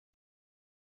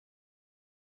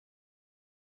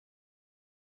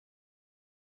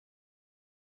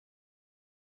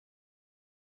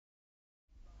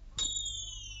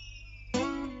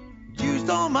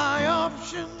all my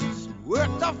options,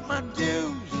 worked off my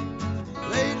dues,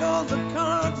 played all the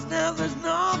cards, now there's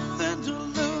nothing to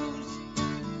lose.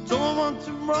 Don't want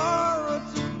tomorrow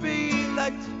to be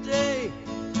like today,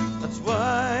 that's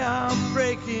why I'm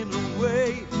breaking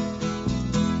away.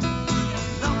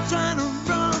 I'm trying to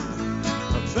run,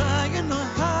 I'm trying to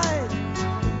hide.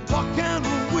 What can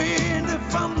I win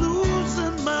if I'm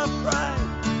losing my pride?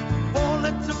 Won't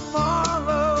let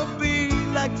tomorrow be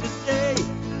like today,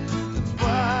 that's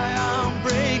why I'm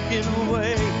breaking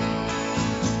away.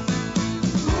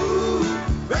 Ooh,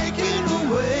 breaking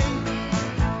away.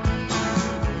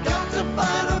 Got to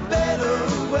find a better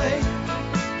way.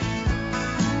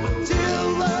 Till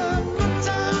the good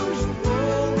times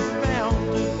roll around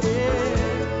again,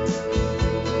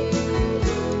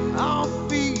 I'll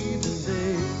be the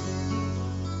same.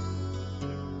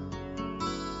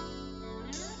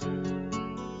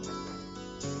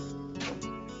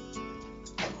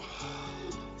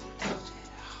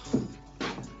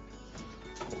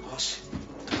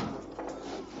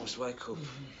 Oz, wake up.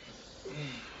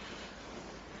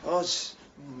 Oz.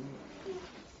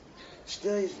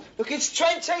 Steve. Look, it's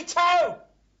 22!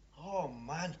 Oh,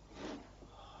 man.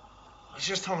 I was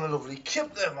just having a lovely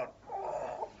kip there, man.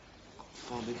 Oh.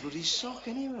 Can't find my bloody sock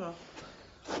anywhere.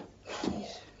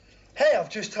 Hey, I've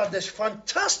just had this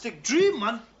fantastic dream,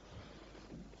 man.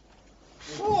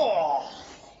 Oh,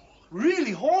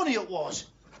 really horny it was.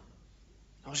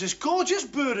 There was this gorgeous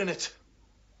bird in it.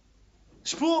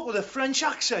 Spoke with a French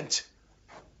accent.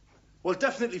 Well,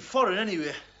 definitely foreign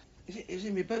anyway. Is it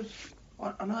in my boat?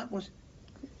 I know it was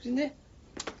in there.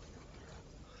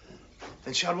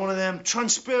 And she had one of them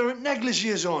transparent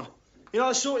negligees on. You know,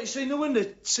 the sort you see in the window,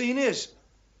 seeing is.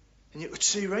 And you could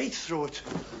see right through it.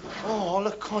 Oh, all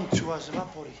the contours of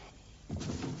that body.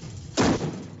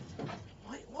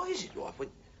 Why is it, right,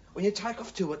 when you take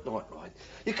off two at night, right,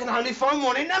 you can only find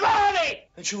one in the morning?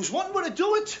 And she was wanting me to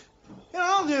do it. You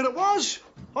know, there it was,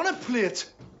 on a plate.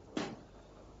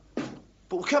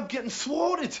 But we kept getting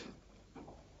thwarted.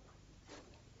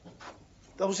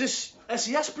 There was this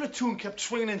SES platoon kept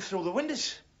swinging in through the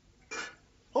windows.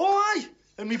 Oh, aye.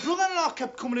 And my brother-in-law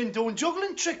kept coming in doing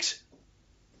juggling tricks.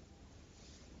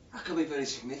 That could be very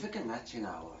significant, that, you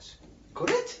know, Oz.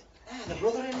 Could it? Yeah, the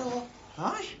brother-in-law.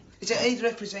 Aye. He'd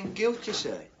represent guilt, you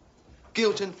see.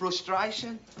 Guilt and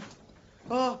frustration.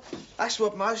 Oh, that's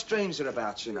what most dreams are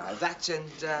about, you know. That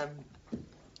and,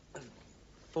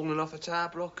 falling off a tower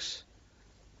blocks.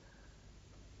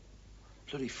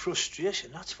 Bloody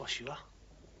frustration, that's for sure.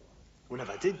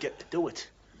 Whenever I did get to do it.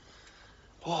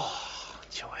 Oh,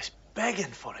 I was begging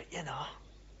for it, you know.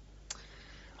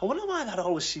 I wonder why that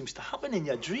always seems to happen in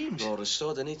your dreams. All of a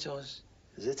sudden, it does.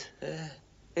 Is it? Yeah.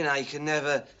 You know, you can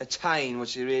never attain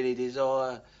what you really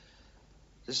desire.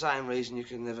 The same reason you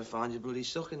can never find your bloody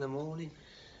sock in the morning.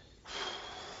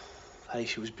 Hey,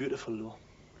 she was beautiful, though.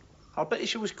 I'll bet you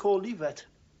she was called Yvette.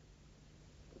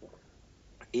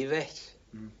 Yvette?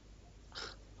 Mm.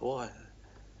 Why?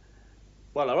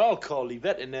 Well, they're all called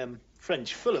Yvette in them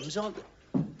French films, aren't they?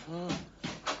 Oh.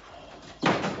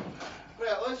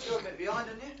 Well, Oz, you're a bit behind,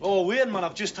 aren't you? Oh, wait, man,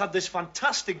 I've just had this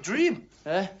fantastic dream.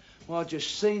 Eh? Well, I've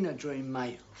just seen a dream,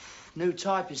 mate. New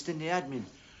typist in the admin.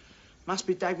 Must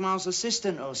be Dagmar's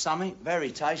assistant or something.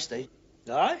 Very tasty.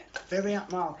 Aye? Very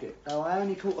upmarket, though I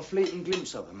only caught a fleeting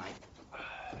glimpse of her, mate.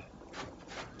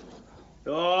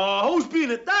 Oh, who's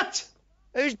been at that?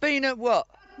 Who's been at what?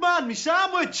 Man, me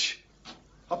sandwich.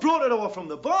 I brought it over from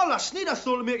the bar last night. I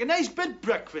thought I'd make a nice bed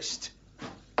breakfast.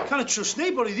 Can't trust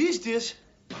nobody these days.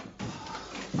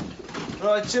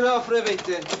 Right, chill out for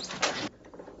everything.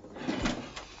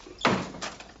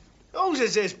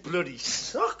 Who's this bloody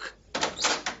sock?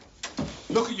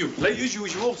 Look at you, late as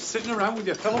usual, sitting around with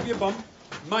your thumb up your bum.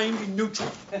 Mind be neutral.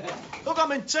 Look,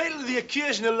 I'm entitled to the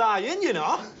occasional lie-in, you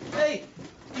know. Hey,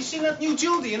 you seen that new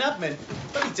Geordie in admin?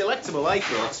 Very delectable, I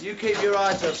thought. You keep your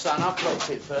eyes up, son. I clocked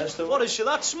it first. What, is she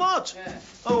that smart? Yeah.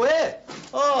 Oh, yeah.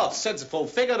 Oh, said's a full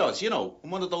figure, Oz, you know.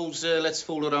 One of those let's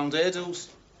fool around hairdos.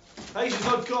 Hey, she's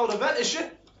not called a vet, is she?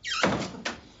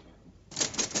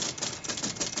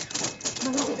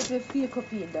 Machen Sie bitte 4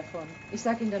 Kopien davon. Ich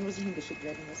sag Ihnen dann, wo Sie hingeschickt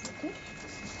werden müssen, okay?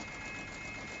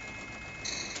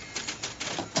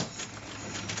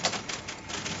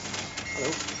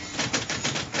 Hello.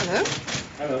 Hello.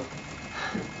 Hello.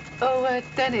 Oh,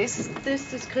 Dennis,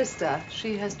 this is Christa.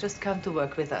 She has just come to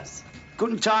work with us.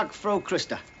 Guten Tag, Frau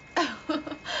Christa.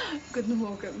 Guten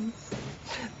Morgen.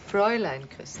 Fräulein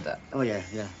Christa. Oh, yeah,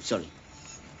 sorry.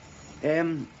 I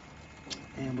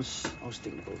was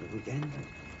thinking about the weekend.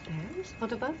 Yes,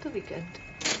 what about the weekend?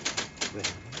 Well,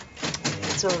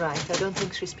 That's all right. I don't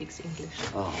think she speaks English.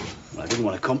 Oh, well, I didn't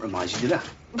want to compromise you, did I?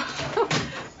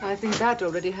 I think that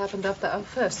already happened after our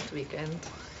first weekend.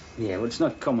 Yeah, well, it's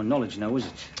not common knowledge now, is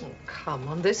it? Oh, come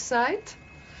on this side.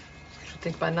 I should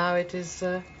think by now it is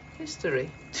history.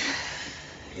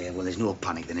 Yeah, well, there's no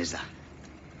panic then, is there?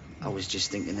 I was just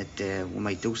thinking that we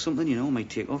might do something, you know, we might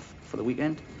take off for the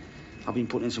weekend. I've been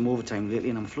putting in some overtime lately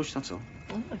and I'm flush, that's all.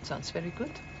 Oh, that sounds very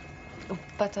good. Oh,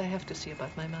 but I have to see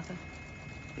about my mother.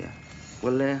 Yeah.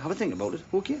 Well, have a think about it,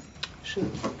 okay? Sure.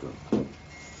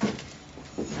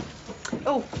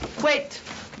 Oh, wait.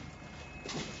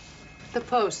 The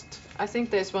post. I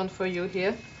think there's one for you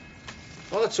here.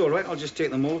 Oh, that's all right. I'll just take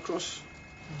them all across.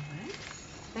 All right.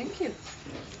 Thank you.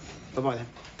 Bye-bye then.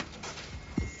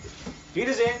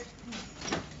 Wiedersehen.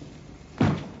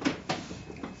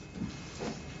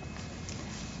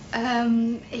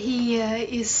 He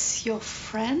is your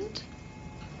friend?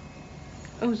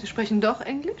 Oh, Sie sprechen doch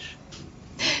Englisch?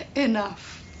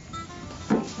 Enough.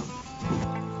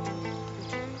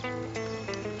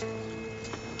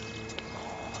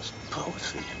 Oh, it's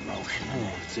poetry in motion,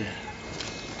 isn't it?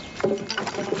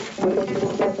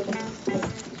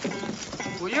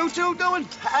 What you two doing?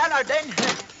 Hello, then.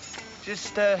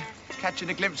 Just catching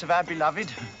a glimpse of our beloved.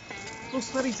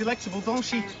 Looks very delectable, don't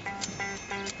she?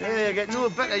 Yeah, you get no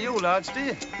better, you lads, do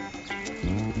you?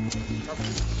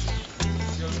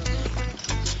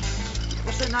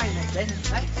 What's the name then,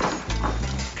 eh?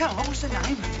 Come on, what's the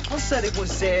name? I said it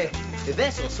was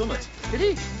Yvette or something. Did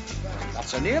he?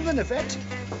 That's a name, then, Yvette.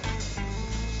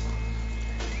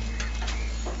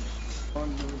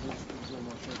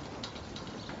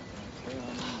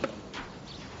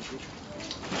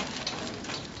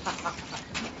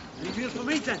 Any beer for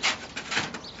me, then?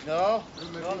 No,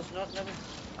 it's not, never.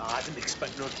 Oh, I didn't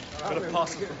expect none. Got a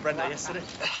parcel from Brenda yesterday.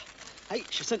 Hey,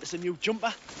 she sent us a new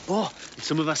jumper. Oh, it's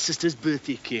some of our sister's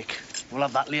birthday cake. We'll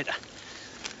have that later.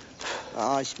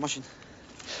 Aye, smashing.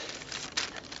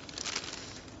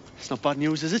 It's not bad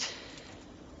news, is it?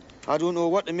 I don't know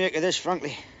what to make of this,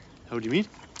 frankly. How do you mean?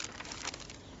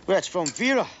 Well, it's from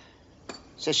Vera.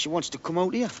 Says she wants to come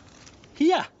out here.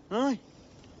 Here? Aye.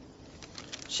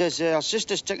 Says her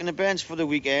sister's taking the bands for the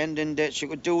weekend and she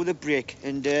could do with a break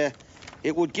and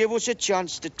it would give us a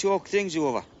chance to talk things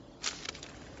over.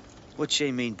 What's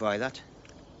she mean by that?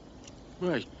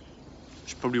 Well,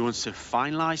 she probably wants to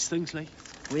finalise things, like.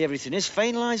 Well, everything is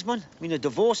finalised, man. I mean, the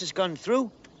divorce has gone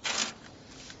through.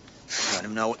 I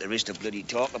don't know what there is to bloody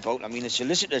talk about. I mean, the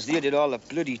solicitors, they did all the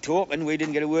bloody talking. We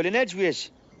didn't get a word in edgeways.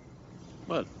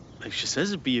 Well, like she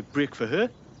says, it'd be a break for her.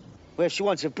 Well, if she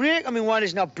wants a break, I mean, why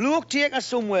doesn't a bloke take her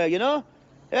somewhere, you know?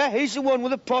 Yeah, he's the one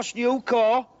with a posh new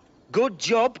car. Good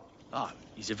job. Ah,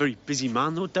 he's a very busy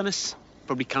man, though, Dennis.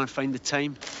 Probably can't find the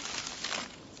time.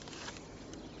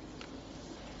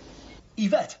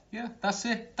 Yvette? Yeah, that's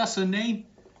it. That's her name.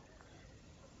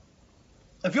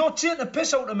 If you're taking the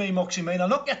piss out of me, Moxie, mate, I'll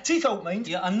knock your teeth out, mate.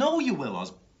 Yeah, I know you will,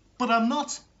 Oz, but I'm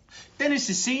not. Dennis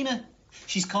has seen her.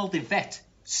 She's called Yvette.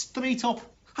 Straight up.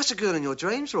 That's a girl in your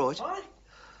dreams, right? Aye.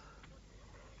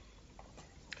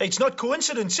 It's not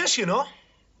coincidence, this, you know.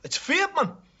 It's fate,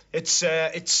 man. It's...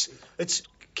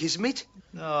 Kismet?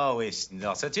 No, it's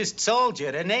not. I just told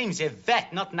you, her name's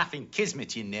Yvette, not nothing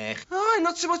Kismet, you know. Aye,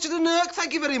 not so much of the nerk,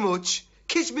 thank you very much.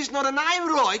 Kismet's not a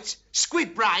name, right?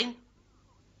 Squid brain.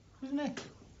 Isn't it?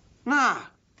 Nah.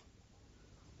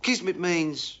 Kismet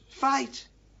means fate.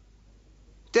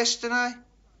 Destiny.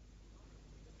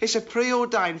 It's a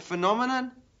preordained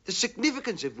phenomenon, the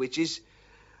significance of which is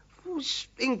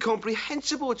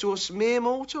incomprehensible to us mere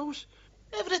mortals.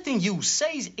 Everything you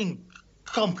say is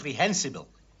incomprehensible.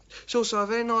 It's also a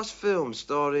very nice film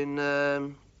starring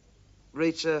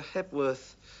Rita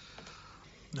Hepworth.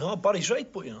 No, Barry's right,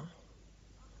 but, you know.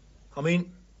 I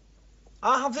mean,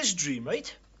 I have this dream,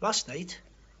 right? Last night.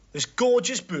 This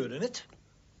gorgeous bird in it.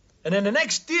 And then the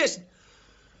next day...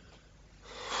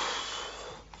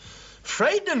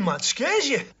 Frightening, man. Scares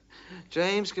you.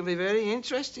 Dreams can be very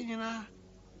interesting, you know.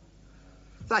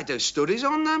 They do studies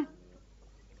on them.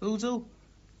 Who do?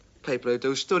 People who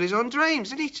do studies on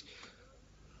dreams, isn't it?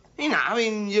 You know,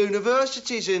 in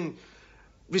universities and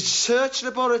research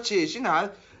laboratories, you know.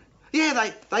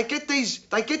 Yeah, they get these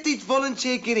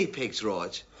volunteer guinea pigs,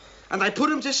 right? And they put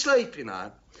them to sleep, you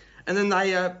know. And then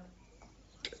they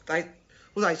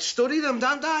study them,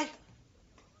 don't they?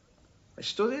 They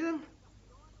study them.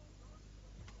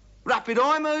 Rapid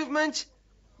eye movement.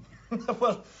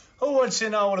 Well, who wants to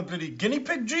know what a bloody guinea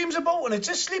pig dreams about when it's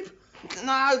asleep?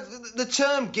 No, the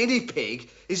term guinea pig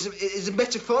is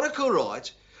metaphorical,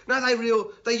 right? No,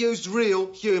 they used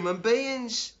real human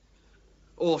beings.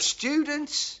 Or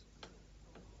students.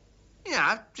 You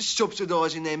know, just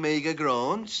subsidising their meagre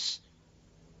grants.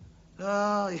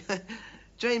 Oh, yeah.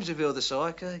 Dreams reveal the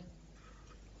psyche.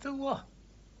 Do what?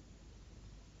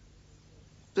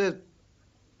 The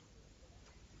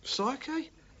psyche?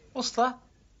 What's that?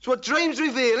 It's what dreams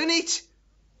reveal, isn't it?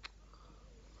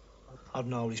 I don't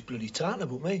know what he's bloody talking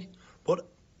about me. But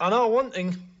I know one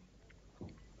thing.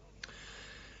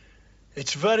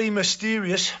 It's very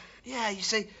mysterious. Yeah, you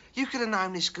see, you could have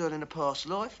known this girl in a past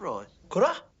life, right? Could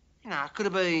I? You know, it could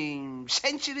have been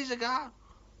centuries ago.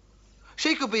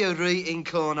 She could be a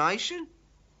reincarnation.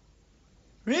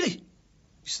 Really?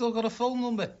 You still got a phone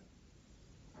number?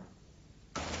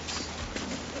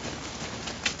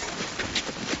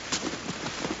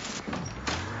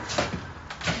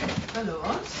 Hello,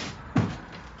 Oz.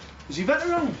 Is Yvette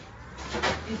around?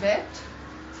 Yvette?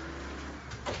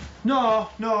 No,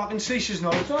 I can see she's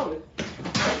not at all.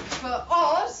 For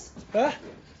Oz? Huh?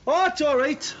 Oh, it's all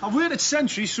right. I've waited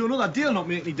centuries, so another deal not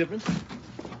make any difference.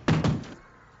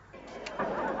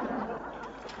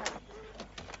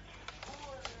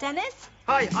 Dennis?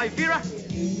 Hi, Vera.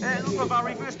 Look, I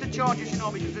reversed the charges, you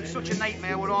know, because it's such a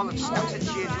nightmare with all the stamps and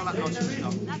change, all that nonsense, you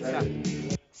know.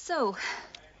 Yeah. So,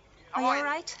 are you all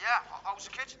right? Yeah, how's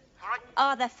the kids? All right?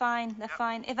 Oh, they're fine, they're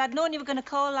fine. If I'd known you were going to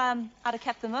call, I'd have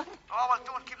kept them up. Oh, well,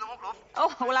 don't keep them up, love.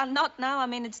 Oh, well, I'm not now. I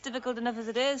mean, it's difficult enough as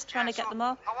it is, trying to get them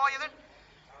up. How are you then?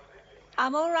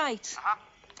 I'm all right. Uh-huh.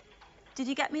 Did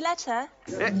you get me letter?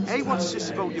 Hey, what's this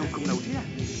about you coming out here?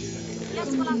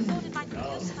 Yes, well, I thought it might be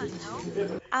useful, you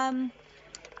know.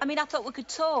 I mean, I thought we could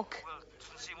talk. Well,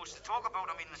 doesn't seem much to talk about.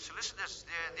 I mean, the solicitors,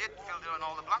 they filled in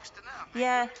all the blanks, didn't they?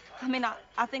 Yeah, I mean,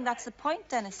 I think that's the point,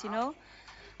 Dennis, you know.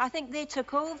 I think they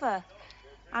took over.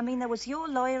 I mean, there was your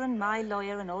lawyer and my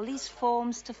lawyer and all these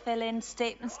forms to fill in,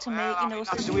 statements to make, you know.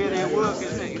 That's the way they work,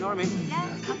 isn't it? You know what I mean? Yeah,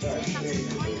 I'm saying that's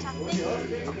the point. I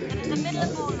think that in the middle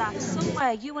of all that,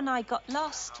 somewhere you and I got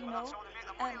lost, you know.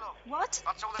 What?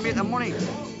 That's how they make the money.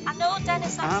 I know,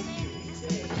 Dennis, I'm saying,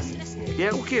 listen, just listen.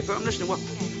 Yeah, okay, but I'm listening. What?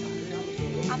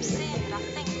 I'm saying that I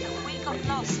think that we got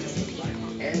lost as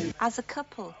people, as a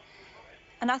couple.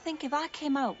 And I think if I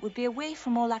came out, we'd be away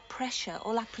from all that pressure,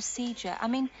 all that procedure. I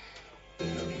mean,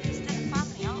 still a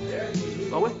family, aren't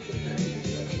we? Are we?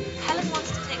 Helen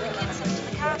wants to take the kids up to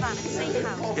the caravan at Sea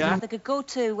House. Yeah. They could go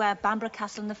to Bamborough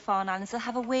Castle and the Farn Islands. They'll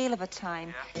have a whale of a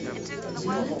time. You could do them the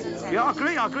Wellingtons. Yeah,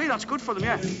 I agree. That's good for them,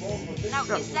 yeah. Now,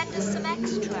 you send us some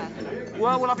extra.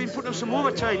 Well, I've been putting in some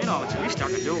overtime, you know. It's the least I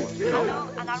can do. You know? I know,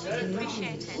 and I really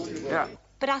appreciate it. Yeah.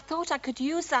 But I thought I could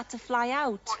use that to fly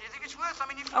out. What, you think it's worth? I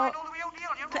mean, you're flying all the way out here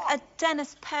on your own.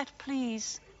 Dennis, pet,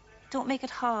 please. Don't make it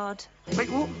hard. Right,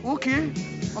 okay.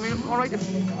 I mean, all right, if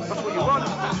that's what you want.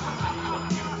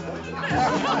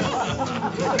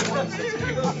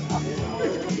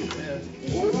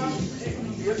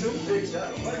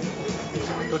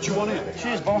 Don't you want it?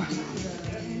 Cheers, Bomber.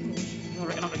 I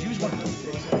reckon I could use one.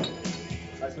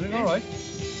 Everything all right?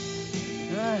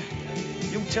 Yeah.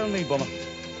 You tell me, Bomber.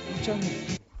 You tell me.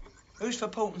 Who's for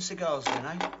potent cigars then,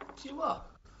 eh? You what?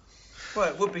 Well,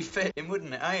 it would be fitting,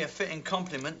 wouldn't it, eh? A fitting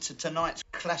compliment to tonight's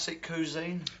classic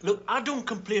cuisine. Look, I don't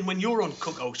complain when you're on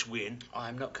cookhouse, Wayne.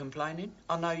 I'm not complaining.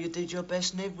 I know you did your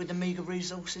best, Niv, with the meagre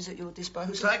resources at your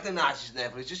disposal. Take the nicest,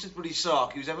 Neville. It's just as bloody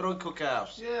sock who's ever on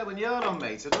Cookhouse. Yeah, when you're on,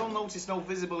 mate, I don't notice no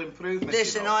visible improvement.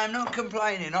 Listen, you know. I am not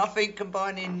complaining. I think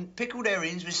combining pickled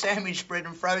herrings with sandwich spread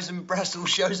and frozen Brussels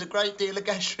shows a great deal of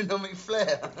gastronomic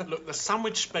flair. Look, the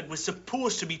sandwich spread was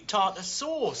supposed to be tartar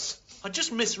sauce. I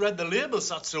just misread the labels,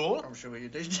 that's all. I'm sure you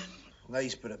did.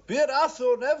 Nice bit of beer, I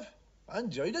thought, Nev. I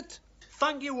enjoyed it.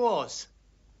 Thank you, Oz.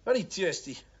 Very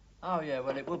tasty. Oh, yeah,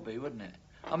 well, it would be, wouldn't it?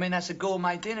 I mean, that's a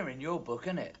gourmet dinner in your book,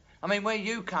 isn't it? I mean, where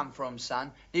you come from,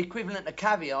 son, the equivalent of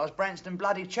caviar is Branston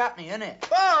bloody chutney, isn't it?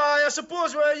 Aye, I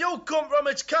suppose where you come from,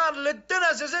 it's candlelit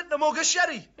dinners, is it? The mug of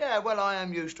sherry. Yeah, well, I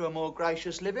am used to a more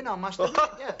gracious living, I must admit,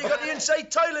 yeah. You got the inside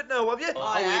toilet now, have you?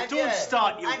 Don't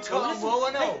start, you And two. cotton wool,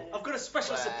 I know. Hey, I've got a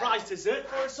special surprise dessert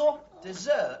for us all.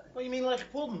 Dessert? What, you mean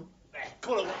like pudding?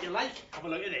 Call it what you like. Have a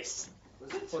look at this.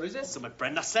 What is it? Some of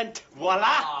Brenda sent. Voila!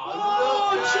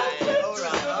 Chocolate! All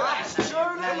right. It's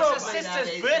her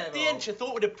sister's birthday and she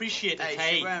thought we'd appreciate it.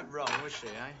 Hey, she weren't wrong, was she,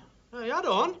 eh? Hey, hold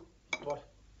on. What?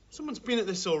 Someone's been at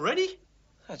this already.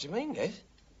 How do you mean, Gav?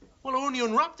 Well, I only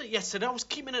unwrapped it yesterday. I was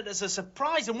keeping it as a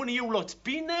surprise and one of you lot's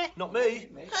been there. Not me.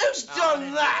 Who's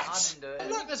done that? I didn't do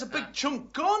it. Look, there's a big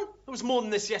chunk gone. There was more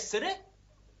than this yesterday.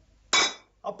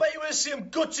 I bet you were the same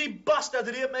gutsy bastard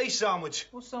that ate my sandwich.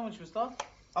 What sandwich was that?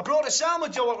 I brought a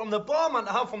sandwich over from the barman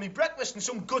to have for me breakfast and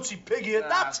some gutsy pig ate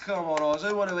that. Come on, Oz.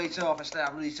 Who want to eat half a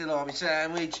stab bloody salami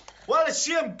sandwich? Well, it's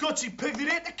the same gutsy pig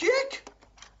that ate the cake.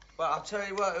 But I'll tell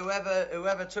you what,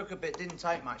 whoever took a bit didn't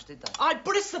take much, did they? Aye,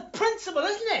 but it's the principle,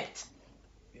 isn't it?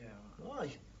 Yeah. Aye.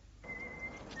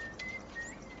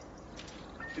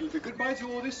 It'll be goodbye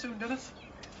to all this soon, Dennis.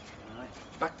 Aye.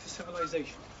 Back to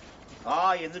civilization.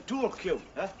 Aye, in the tool queue,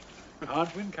 huh?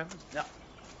 Hard win, Captain. Yeah.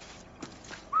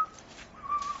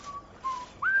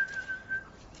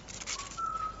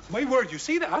 My word, you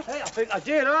see that? Hey, I think I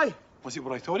did, aye. Was it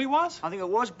what I thought he was? I think it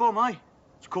was Bum, aye.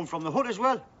 It's come from the hut as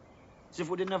well. As if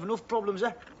we didn't have enough problems,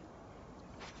 eh?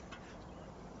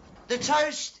 The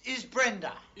toast is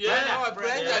Brenda. Yeah,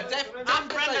 Brenda. I'm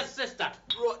Brenda's sister.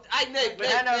 Right, hey, Nick,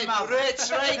 Hello, Mum. great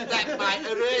treat, that,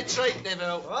 mate. A great treat,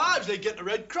 Neville. Ah, they get the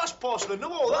Red Cross porcelain,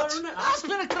 know all that. That's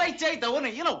been a great day, though, isn't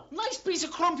it? You know, nice piece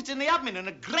of crumpets in the admin and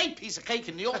a great piece of cake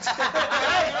in the oats.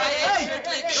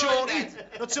 Hey, Shorty,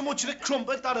 not so much of the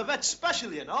crumpet, that a vet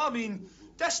special, you know. I mean,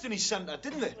 Destiny Centre,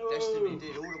 didn't it? Destiny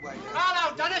did all the way down.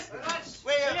 Hello, Dennis.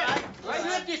 Where, mate? I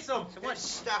heard you some. What's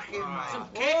stuck in, mate? Some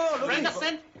cake. Brenda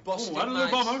sent. Boston, Oh,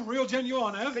 mate. bomber, real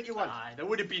genuine, eh? Fit you want. Aye, there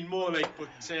would have been more like, but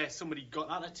somebody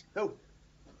got at it. Who?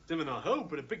 Don't know who,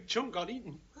 but a big chunk got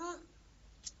eaten.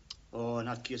 Oh, in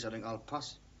that case, I think I'll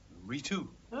pass. Me too.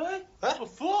 Aye?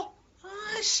 Before?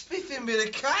 Aye, spiffing bit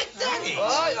of cake, Danny.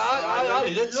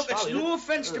 Aye. Look, it's no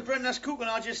offence to Brenda's cooking.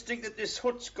 I just think that this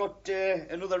hut's got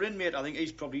another inmate. I think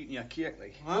he's probably eating your cake,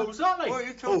 like. What was that like? What are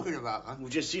you talking about, man?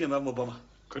 We've just seen him, haven't we, Bummer?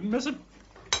 Couldn't miss him.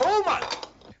 Oh, man!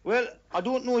 Well, I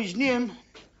don't know his name.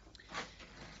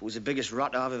 He was the biggest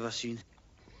rat I've ever seen.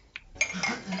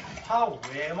 How,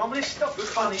 man? I'm gonna stop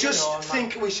funny, Just you know,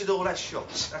 think we should all have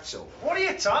shots, that's all. What are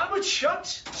you talking about,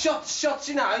 shots? Shots,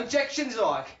 you know, injections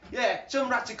like. Yeah, some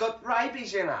rats have got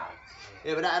rabies, you know.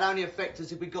 Yeah, but that'd only affect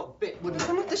us if we got bit, wouldn't it?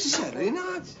 Well, not necessarily,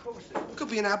 no. It could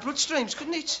be in our bloodstreams,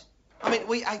 couldn't it? I mean,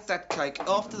 we ate that cake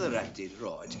after the rat did,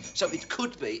 right? So it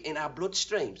could be in our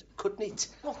bloodstreams, couldn't it?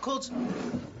 What could?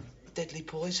 Deadly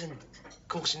poison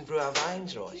coursing through our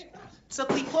veins, right?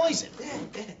 Deadly poison?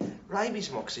 Yeah.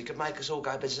 Rabies, Moxie, could make us all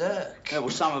go berserk. Yeah, well,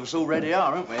 some of us already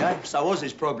are, aren't we, eh? So Oz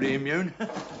is probably immune.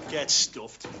 Get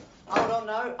stuffed. Hold on,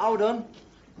 no, hold on.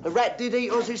 The rat did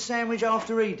eat Oz's sandwich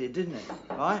after he did, didn't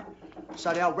he? Right?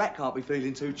 So the old rat can't be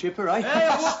feeling too chipper, eh? Hey,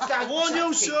 I warn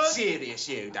you, sir. Serious,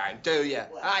 you don't, do you?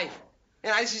 Hey, you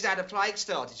know, this is how the plague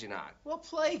started, you know. What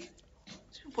plague?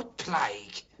 What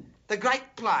plague? The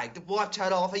Great Plague that wiped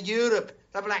out half of Europe.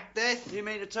 The Black Death. You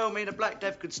mean to tell me the Black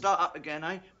Death could start up again,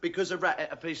 eh? Because a rat ate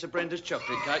a piece of Brenda's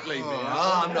chocolate cake? Leave me, eh?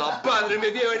 I'm not bothering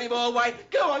with you anymore, Wayne.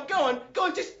 Go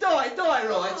on, just die,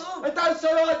 right? And don't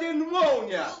say I didn't warn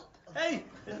you. Hey,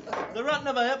 the rat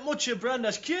never ate much of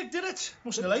Brenda's cake, did it?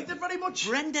 Mustn't have liked it very much.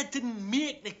 Brenda didn't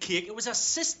make the cake, it was her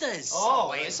sister's.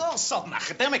 Oh, it's all something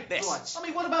academic, this. Right. I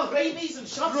mean, what about rabies and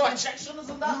shots and injections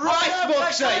and that? Right, For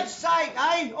Moxie. God's sake,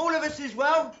 eh? All of us is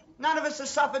well. None of us have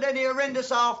suffered any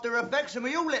horrendous after effects, and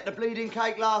we all ate the bleeding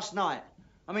cake last night.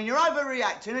 I mean, you're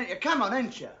overreacting, ain't you? Come on,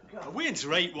 ain't you? We ain't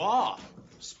right, war.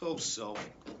 Suppose so.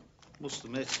 Must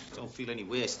admit, don't feel any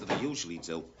worse than I usually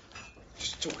do.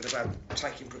 Just talking about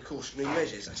taking precautionary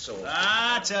measures, that's all.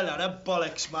 Ah, tell her, the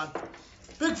bollocks, man.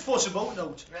 Big fuss about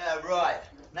note. Yeah, right.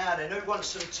 Now then, who wants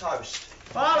some toast?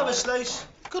 All of us, Lace.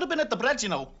 Could have been at the bread, you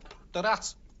know. The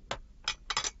rats.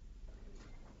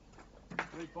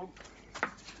 Right, Bum.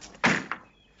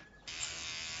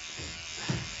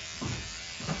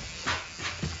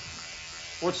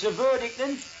 What's the verdict,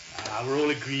 then? Ah, we're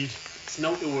all agreed. It's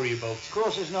not to worry about. Of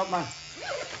course it's not, man.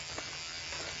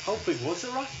 How big was the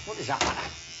rat? What does that matter?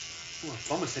 Well,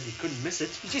 Bomber said you couldn't miss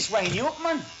it. He's just weighing you up,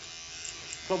 man.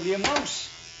 Probably a mouse.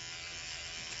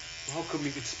 Well, how come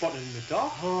you could spot it in the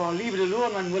dark? Oh, leave it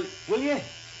alone, man, will you?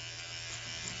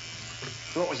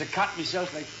 Thought it was a cat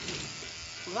myself, like.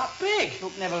 Well, that big?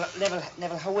 Look,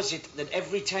 Neville, how is it that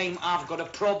every time I've got a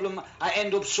problem, I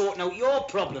end up sorting out your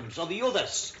problems or the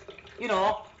others? You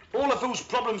know, all of whose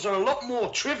problems are a lot more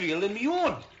trivial than my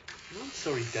own. I'm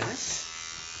sorry, Dennis.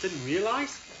 Didn't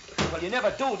realise. Well, you never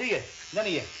do you? None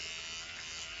of you.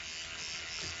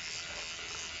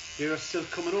 You're still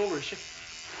coming over, is she?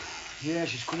 Yeah,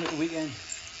 she's coming at the weekend.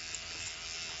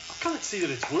 I can't see that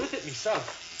it's worth it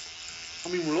myself. I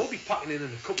mean, we'll all be packing in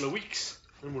a couple of weeks,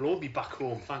 and we'll all be back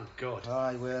home, thank God.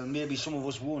 Aye, well, maybe some of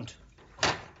us won't.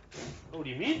 What do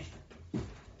you mean?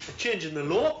 They're changing the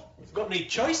law. We've got any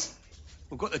choice.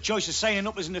 We've got the choice of signing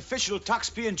up as an official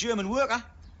tax-paying German worker.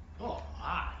 Oh,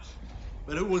 aye.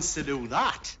 But who wants to do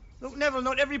that? Look, Neville,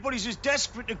 not everybody's as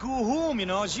desperate to go home, you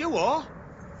know, as you are.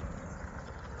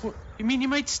 What, you mean you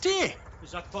might stay?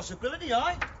 Is that possibility,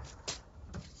 aye?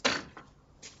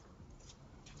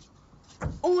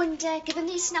 Oh, and give them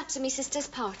these snaps at me sister's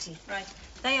party. Right.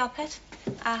 There you are, Pet.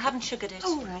 I haven't sugared it.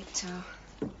 All right,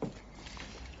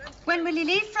 When will you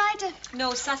leave, Friday?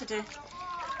 No, Saturday.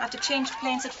 I have to change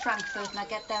planes at Frankfurt and I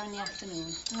get there in the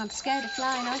afternoon. I'm scared of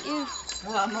flying, aren't you?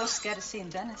 Oh, I'm most scared of seeing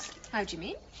Dennis. How do you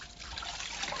mean?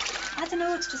 I don't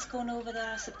know, it's just going over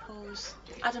there, I suppose.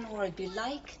 I don't know what it'd be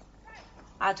like.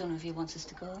 I don't know if he wants us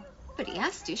to go. But he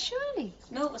asked you, surely.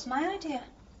 No, it was my idea.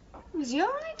 It was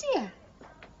your idea.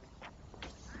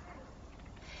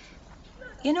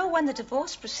 You know, when the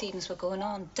divorce proceedings were going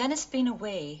on, Dennis being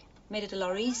away made it a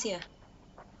lot easier.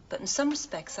 But in some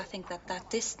respects, I think that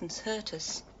distance hurt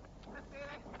us.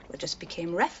 We just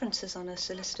became references on a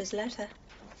solicitor's letter.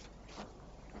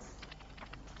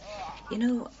 You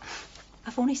know,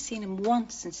 I've only seen him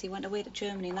once since he went away to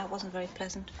Germany, and that wasn't very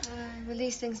pleasant. Well,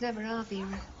 these things never are,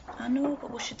 Vera. I know,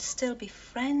 but we should still be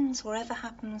friends, whatever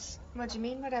happens. What do you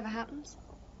mean, whatever happens?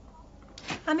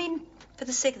 I mean, for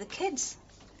the sake of the kids.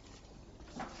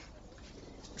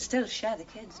 We still share the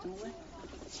kids, don't we?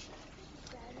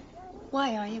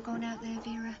 Why are you going out there,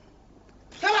 Vera?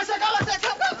 Come on, sir, come on, sir,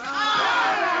 come, come!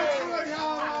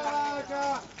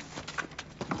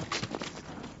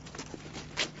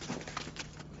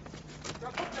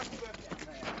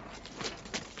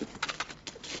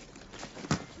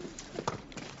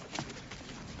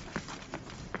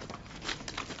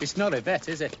 It's not Yvette,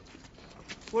 is it?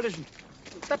 What isn't?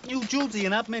 That new Judy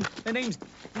in admin. Her name's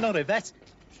not Yvette.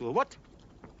 So what?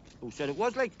 Who said it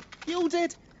was, like? You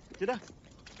did. Did I?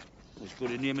 As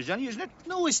good a name as any, isn't it?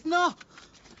 No, it's not.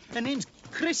 Her name's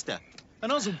Krista.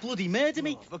 And Oz will bloody murder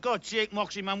me. Oh, for God's sake,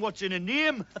 Moxie, man, what's in a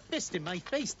name? A fist in my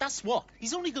face, that's what.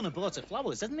 He's only gonna bought her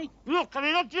flowers, hasn't he? Look, can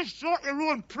you not just sort your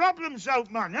own problems out,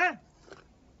 man, eh?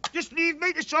 Just leave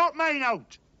me to sort mine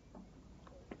out.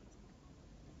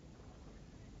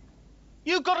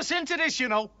 You got us into this, you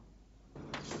know.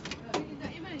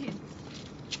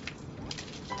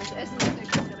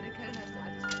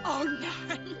 Oh,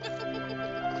 nein.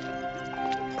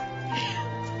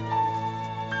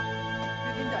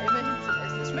 Wir gehen da immer hin zum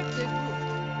Essen. Es schmeckt sehr gut.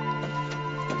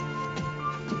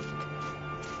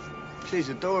 She's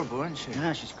adorable, isn't she?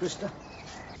 Yeah, she's Krista.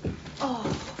 Oh,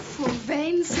 von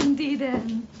wem sind die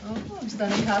denn? Oh, ist da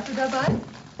eine Karte dabei?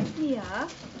 Ja,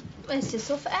 es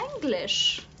ist auf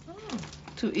Englisch.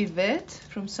 To Yvette,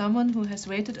 from someone who has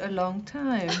waited a long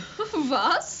time.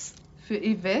 Was? Für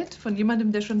Yvette, von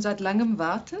jemandem, der schon seit langem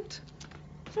wartet?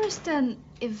 Wer ist denn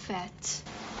Yvette?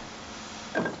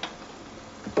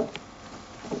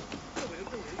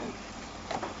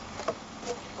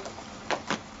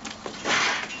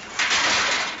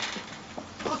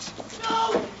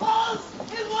 No, Oz!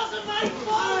 It wasn't my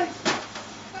fault!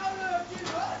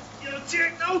 You'll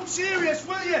take no serious,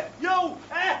 will you? Yo,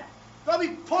 eh? Got me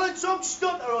pulling some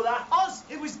stunt or other. Oz,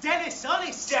 it was Dennis,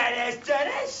 honest.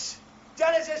 Dennis!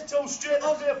 Dennis is too straight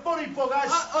onto the funny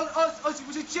buggers. Oz, it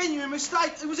was a genuine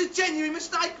mistake. It was a genuine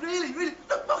mistake, really, really.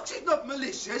 Look, Moxie's not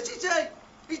malicious, is he?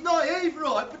 He's naive,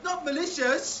 right, but not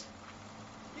malicious.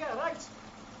 Yeah, right.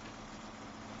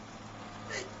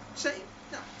 See,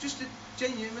 no, just a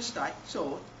genuine mistake,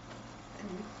 sort.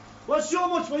 Well, so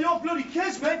much for your bloody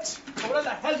kismet. Or whatever the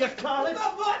hell you call it.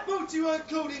 Not my fault you weren't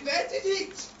called Yvette, is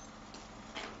it?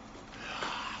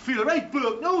 I feel a right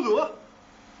burp now, though.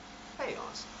 Hey,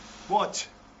 Oz. What?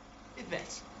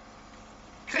 Yvette.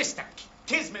 Krista,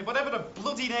 Kismet, whatever the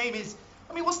bloody name is.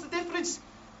 I mean, what's the difference?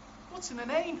 What's in a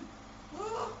name?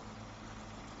 What?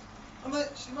 I mean,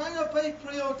 she may not be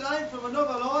preordained from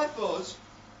another life, Oz.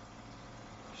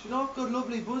 She's not got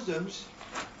lovely bosoms.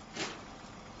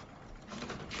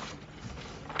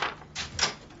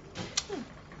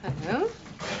 Hello?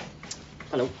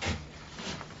 Hello.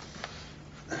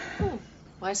 Oh,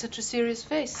 why such a serious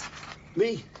face?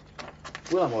 Me?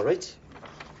 Well, I'm all right.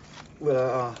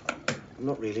 Well,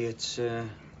 not really. It's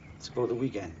about the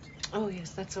weekend. Oh,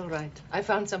 yes, that's all right. I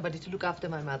found somebody to look after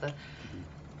my mother.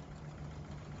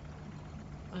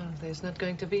 Oh, there's not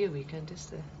going to be a weekend, is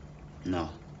there? No.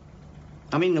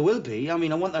 I mean, there will be. I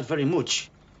mean, I want that very much.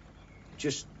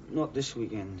 Just not this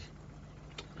weekend.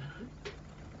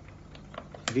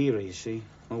 Vera, you see,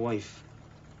 my wife.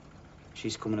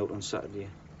 She's coming out on Saturday.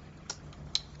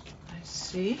 I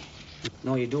see.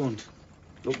 No, you don't.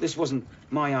 Look, this wasn't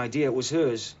my idea, it was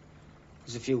hers.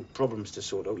 There's a few problems to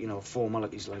sort out, you know,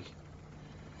 formalities like.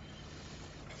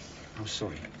 I'm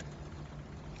sorry.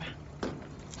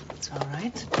 It's all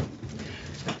right.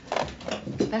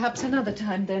 Perhaps another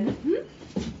time, then.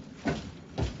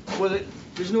 Well,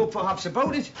 there's no perhaps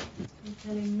about it. You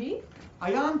telling me?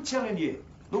 I am telling you.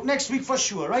 Look, next week for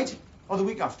sure, right? Or the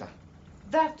week after.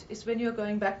 That is when you're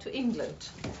going back to England.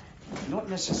 Not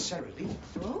necessarily.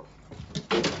 Oh?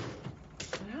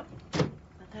 Well,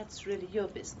 but that's really your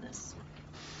business.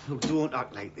 Look, don't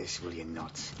act like this, will you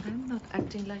not? I'm not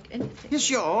acting like anything. Yes,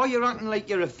 you are. You're acting like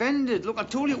you're offended. Look, I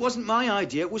told you it wasn't my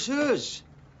idea, it was hers.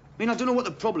 I mean, I don't know what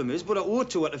the problem is, but I ought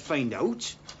to find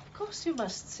out. Of course you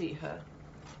must see her.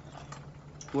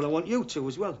 Well, I want you to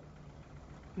as well.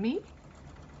 Me?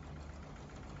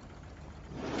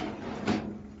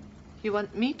 You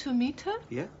want me to meet her?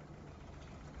 Yeah?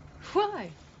 Why?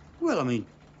 Well, I mean,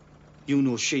 you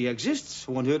know she exists.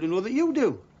 I want her to know that you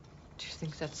do. Do you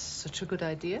think that's such a good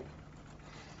idea?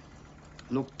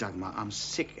 Look, Dagmar, I'm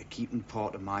sick of keeping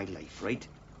part of my life, right?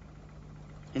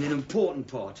 And an important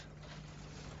part.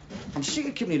 I'm sick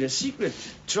of keeping it a secret,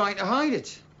 trying to hide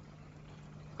it.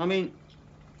 I mean,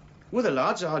 with the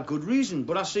lads, I had good reason,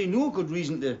 but I see no good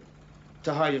reason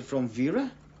to hide it from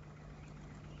Vera.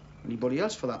 Anybody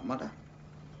else, for that matter.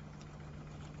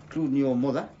 Including your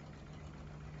mother.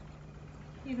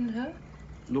 Even her?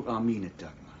 Look, I mean it,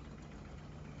 Dagmar.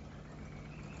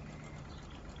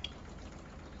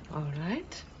 All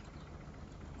right.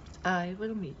 I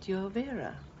will meet your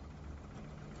Vera.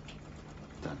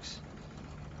 Thanks.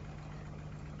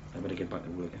 I better get back to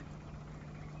work, eh?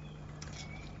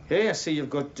 Hey, I see you've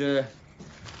got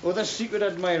other secret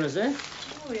admirers, eh?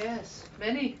 Oh, yes.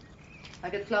 Many. I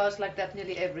get flowers like that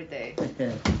nearly every day.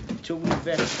 Totally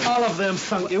vexed. All of them,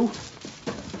 thank you.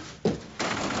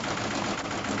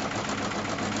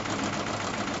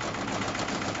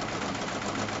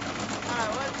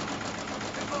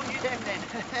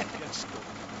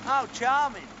 Oh,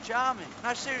 charming, charming.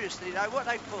 No, seriously, though, what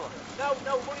they for? No,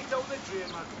 money don't the dream,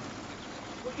 man.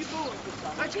 What you bought them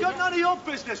for? It's got none of your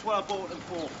business what I bought them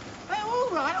for. Oh,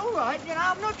 all right. You know,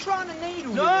 I'm not trying to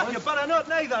needle No, you. you better not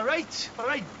neither, right? But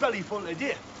I ain't belly full of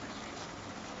dear.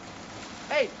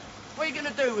 Hey, what are you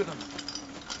going to do with them?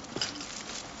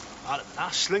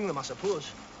 I'll sling them, I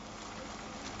suppose.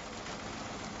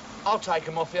 I'll take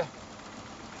them off you.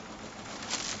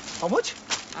 How much?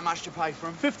 How much to pay for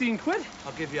them? 15 quid.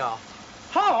 I'll give you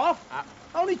half. Half?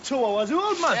 Only 2 hours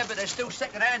old, man. Yeah, but they're still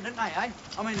second-hand, aren't they, eh?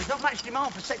 I mean, there's not much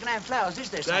demand for second-hand flowers, is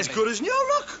there? They're as good as new,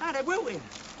 look. No, they're wilting.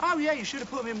 Oh, yeah, you should have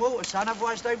put them in water, son,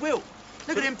 otherwise they wilt.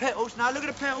 Look at them petals. No, look at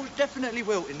the petals. Definitely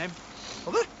wilting, them.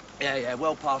 Are they? Yeah,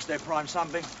 well past their prime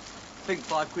sunbeam. I think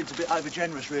 5 quid's a bit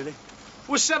over-generous, really.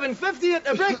 Was 7.50 at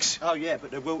the bricks? Oh, yeah,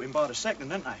 but they're wilting by the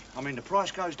second, aren't they? I mean, the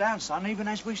price goes down, son, even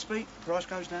as we speak. Price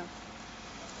goes down.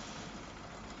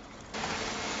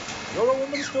 You're a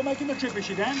woman still making the trip, is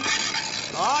she, Dan?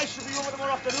 I should be over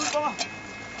tomorrow afternoon, fella.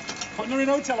 Putting her in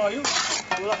a hotel, are you?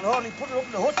 Well, I can hardly put her up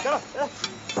in the hut, can I? Yeah.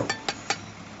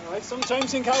 All right,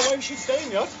 sometimes think our wives should stay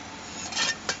in yacht.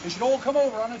 They should all come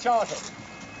over on a charter.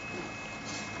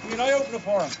 We and I open it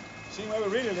for them, seeing where we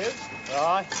really live.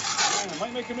 Aye. Yeah,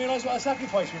 might make them realise what a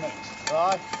sacrifice we make.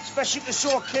 Aye. Especially if the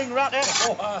saw king right there.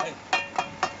 Oh, aye.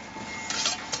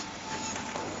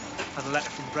 Had a letter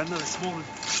from Brenda this morning.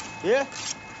 Yeah?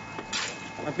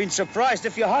 I've been surprised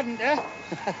if you hadn't, eh?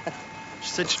 She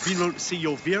said she'd been round to see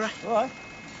your Vera. All right.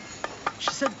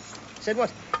 She said... Said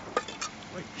what?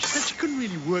 Wait, she said she couldn't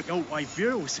really work out why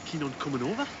Vera was so keen on coming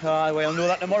over. Aye, well, I'll know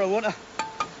that tomorrow, won't I?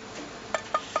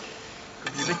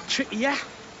 Could be a bit tricky, yeah?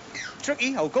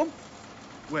 Tricky? How come?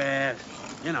 Well,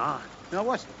 you know... Now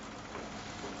what?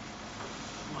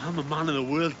 Well, I'm a man of the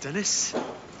world, Dennis.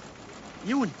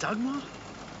 You and Dagmar?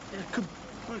 Yeah, it could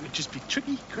just be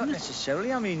tricky, Not couldn't it?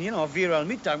 necessarily. I mean, you know, Vera will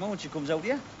meet Dagmar when she comes out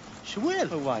here. She will.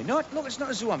 Well, why not? Look, it's not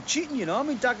as though I'm cheating, you know. I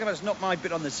mean, Dagmar's not my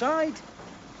bit on the side.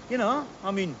 You know,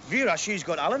 I mean, Vera, she's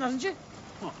got Alan, hasn't she?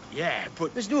 Well, yeah,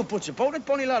 but... There's no buts about it,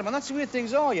 Bonnie lad, man. That's the way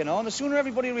things are, you know. And the sooner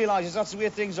everybody realises that's the way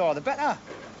things are, the better.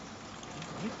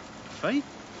 Fine.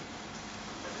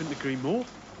 Couldn't agree more.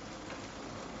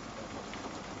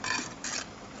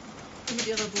 Mit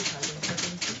Ihrer Buchhaltung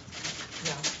verbinden?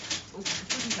 Ja. Oh,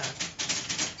 guten Tag.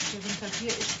 Guten Tag, hier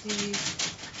ist die...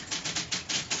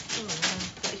 Oh,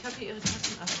 ja. Ich habe hier Ihre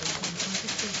Kassenabrechnung am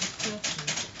 17.04.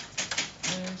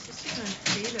 Es ist hier ein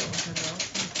Fehler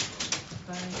unterlaufen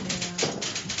bei der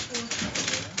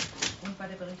und bei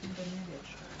der Berechnung der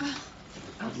Mehrwertsteuer.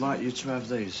 I'd like you to have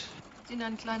these. Ist Ihnen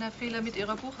ein kleiner Fehler mit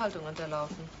Ihrer Buchhaltung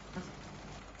unterlaufen?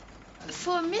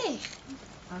 For me?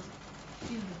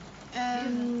 Vielen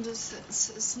Dank. This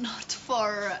is not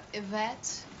for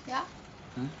Yvette, yeah?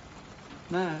 Huh?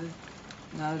 No,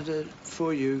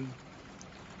 for you.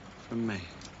 From me.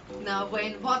 Now,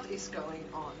 Wayne, what is going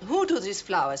on? Who do these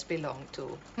flowers belong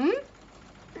to?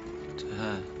 To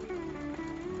her.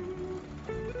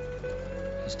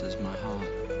 As does my heart.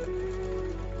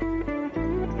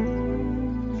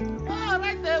 Ah,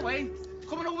 right there, Wayne.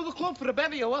 Coming over the club for a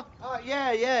bevy, or what? Oh,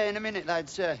 yeah, in a minute,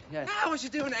 lads. Yeah. Ah, what's you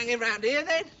doing hanging around here,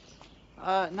 then?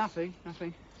 Nothing.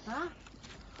 Huh?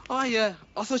 I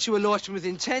thought you were loitering with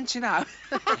intent, you know.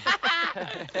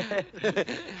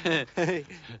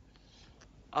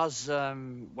 I was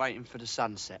waiting for the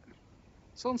sunset.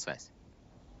 Sunset?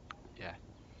 Yeah.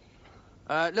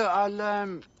 Look,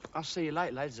 I'll see you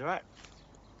later, lads, all right?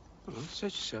 Oh,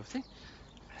 search yourself, then.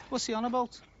 What's he on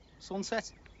about?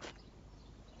 Sunset?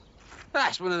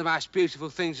 That's one of the most beautiful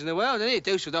things in the world, isn't it?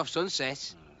 Dusseldorf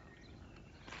sunset.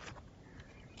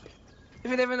 If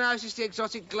you never noticed the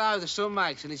exotic glow the sun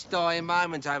makes in its dying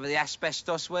moment over the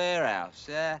asbestos warehouse,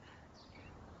 yeah?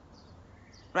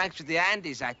 Ranks with the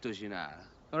Andes, that does, you know.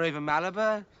 Or even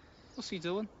Malabar. What's he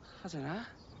doing? I don't know.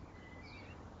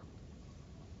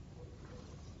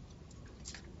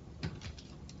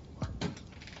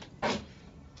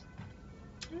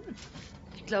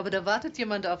 Ich glaube, da wartet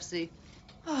jemand auf Sie.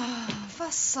 Oh,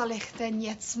 was soll ich denn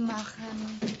jetzt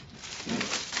machen?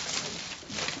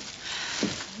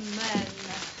 Männer.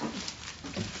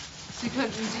 Sie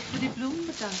könnten sich für die Blumen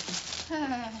bedanken.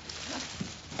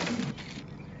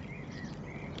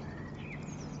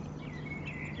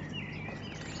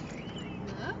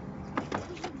 Na?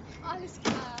 Alles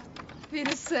klar.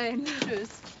 Wiedersehen. Tschüss.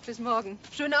 Bis morgen.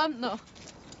 Schönen Abend noch.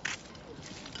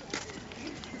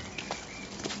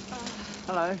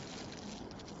 Hello.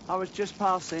 I was just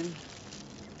passing.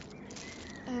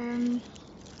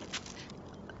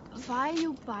 Why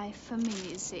you buy for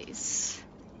me this?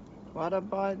 Why'd I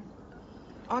buy?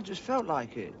 I just felt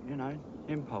like it, you know,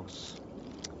 impulse.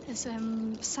 Yes,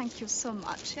 thank you so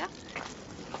much, yeah?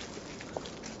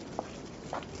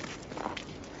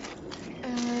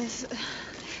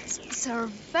 They're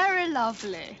very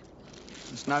lovely.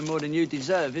 It's no more than you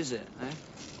deserve, is it, eh?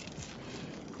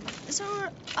 There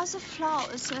are other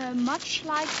flowers much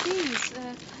like these.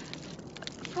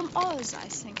 From Oz, I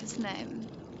think his name.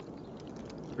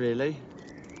 Really?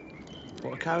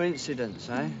 What a coincidence,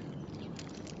 eh?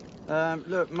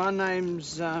 Look, my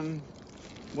name's,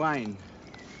 Wayne.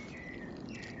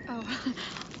 Oh,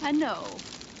 I know.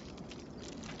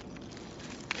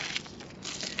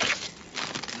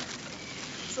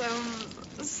 So,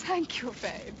 thank you,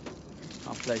 babe.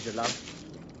 Our pleasure, love.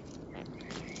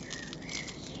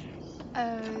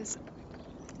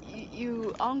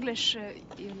 You English,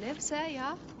 you live there,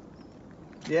 yeah?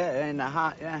 Yeah, in the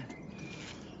hut, yeah.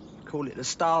 Call it the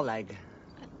Starlag.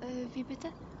 Wie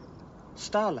bitte?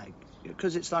 Starlag,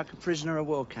 because it's like a prisoner of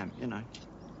war camp, you know.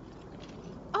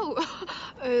 Oh,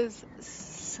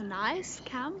 it's a nice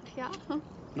camp, yeah?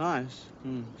 Nice.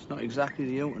 It's not exactly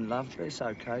the Hilton, love, but it's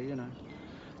okay, you know.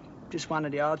 Just one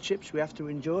of the hardships we have to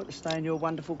endure to stay in your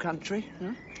wonderful country,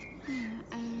 huh?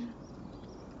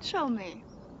 Show me.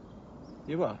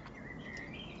 You what?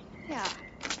 Yeah.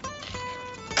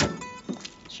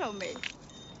 Show me.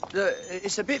 Look,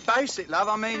 it's a bit basic, love.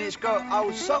 I mean, it's got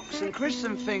old socks and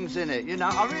Christian things in it, you know.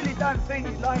 I really don't think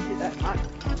you'd like it that much.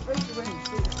 Especially when you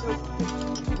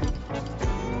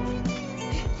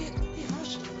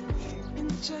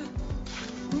still...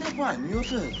 And, Wayne, your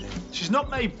bird, then? She's not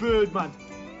my bird, man.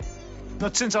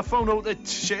 Not since I found out that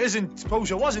she isn't.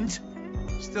 Suppose I wasn't.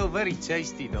 Still very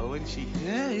tasty, though, isn't she?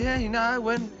 Yeah, you know,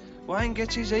 when Wayne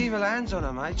gets his evil hands on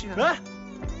her, mate, you know. Huh?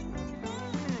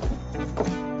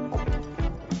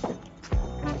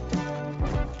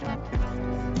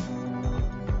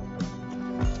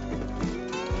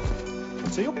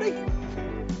 See you, Pete?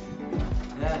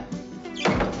 Yeah.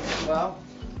 Well,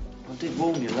 I did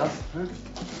warn you, love, huh?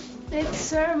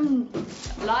 It's,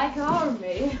 like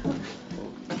army.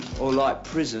 Or like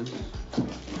prison.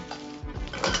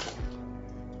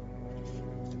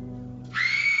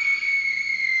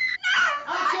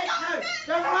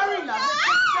 Don't worry, love.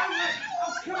 Don't worry.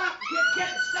 Oh, come up.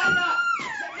 Stand up.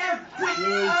 Sit down. Quick. You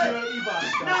dirty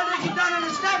bastard. No, you don't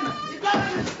understand. You don't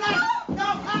understand. No.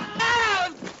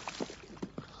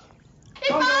 He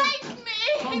bites me.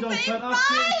 Calm down, Trent. I've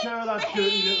taken care of that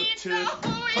dirty little turd.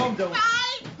 Calm down.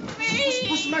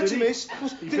 What's the matter, miss?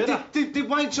 Did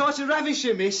Wayne try to ravish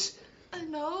you, miss?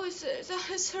 No, it's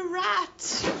a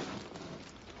rat.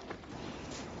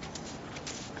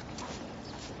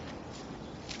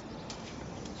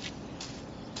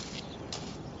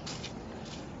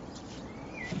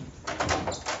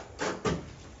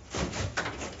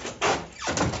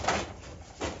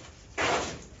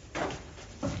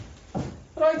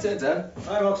 Right then, Dan.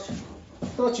 Hi, Rox.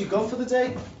 Thought you'd gone for the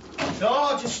day.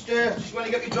 No, just want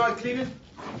to get me dry cleaning.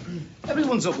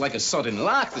 Everyone's up like a sodding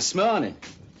lark this morning.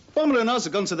 Bomber and Oz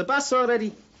have gone to the baths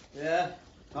already. Yeah.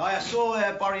 I saw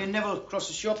Barry and Neville across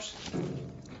the shops.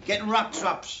 Getting rat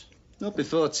traps. Not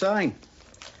before time.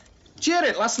 Did you hear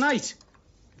it last night?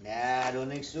 Nah, I don't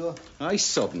think so. I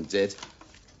sodding did.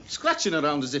 Scratching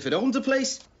around as if it owned the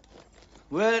place.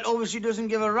 Well, it obviously doesn't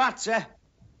give a rat's, eh?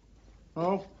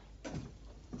 Oh?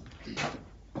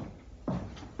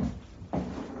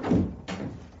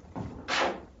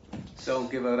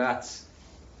 Don't give her that.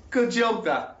 Good joke,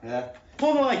 that. Yeah.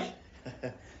 Come on, Mike.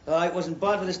 It wasn't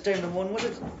bad for this down in one, was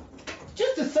it?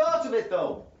 Just the thought of it,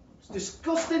 though. It's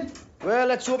disgusting. Well,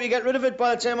 let's hope you get rid of it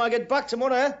by the time I get back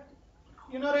tomorrow, eh?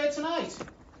 You're not here tonight?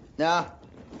 Nah.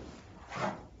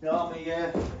 No,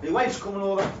 my wife's coming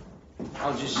over.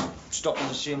 I'll just stop in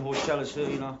the same hotel as her,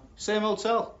 you know. Same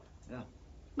hotel? Yeah.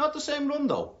 Not the same room,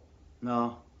 though?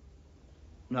 No.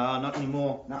 No, not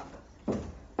anymore. No.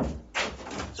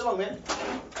 So long, mate.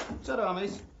 Ta-ra,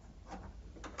 mate.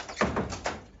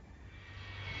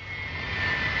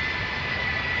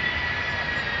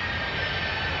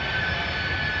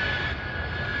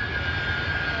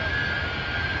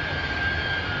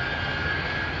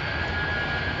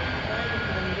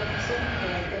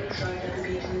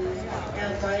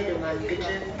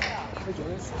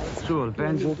 So, the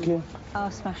band's okay? Oh,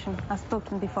 smashing. I spoke to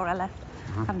them before I left.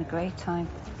 Having a great time.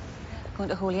 Going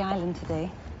to Holy Island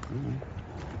today.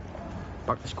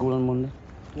 Back to school on Monday?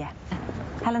 Yeah.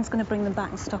 Helen's going to bring them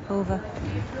back and stop over.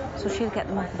 So she'll get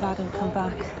them off the bag and come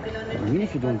back. What do you mean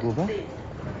if you don't go back?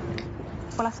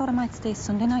 Well, I thought I might stay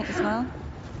Sunday night as well.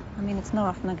 I mean, it's not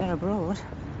often I get abroad.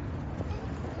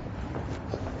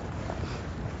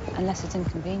 Unless it's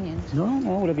inconvenient. No,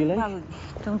 whatever you like. Well,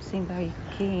 don't seem very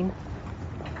keen.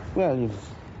 Well, you've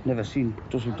never seen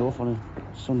Dusseldorf on a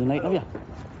Sunday night, have you?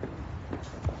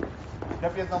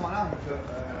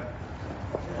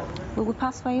 Will we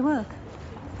pass where you work?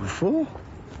 Before?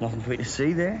 Nothing for you to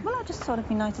see there. Well, I just thought it'd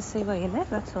be nice to see where you live,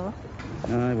 that's all.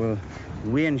 Aye, well,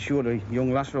 Wayne showed a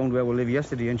young lass round where we live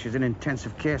yesterday and she's in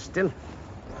intensive care still.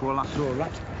 Poor lass saw a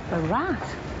rat. A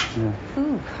rat? Yeah.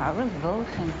 Ooh, how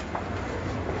revolting.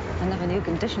 I never knew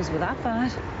conditions were that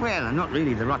bad. Well, not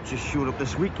really. The rat just showed up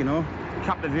this week, you know.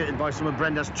 Captivated by some of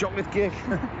Brenda's chocolate cake.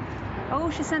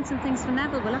 Oh, she sent some things for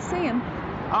Neville. Will I see him?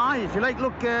 Aye, if you like.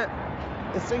 Look, the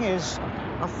thing is,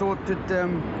 I thought that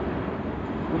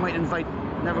we might invite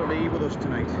Neville to eat with us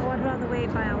tonight. Oh, I'd rather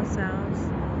wait by ourselves.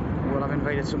 Well, I've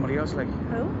invited somebody else, like.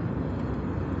 Who?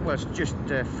 Well, it's just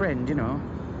a friend, you know.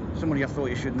 Somebody I thought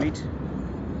you should meet.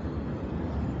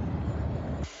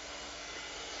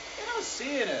 You're not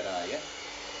seeing it, are you?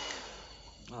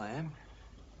 I am.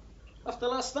 After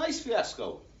last night's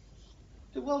fiasco.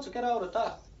 Did well to get out of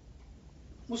that.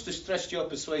 Must have stretched your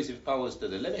persuasive powers to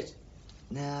the limit.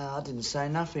 Nah, I didn't say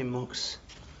nothing, Mox.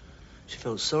 She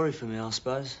felt sorry for me, I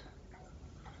suppose.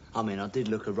 I mean, I did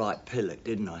look a right pillock,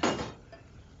 didn't I?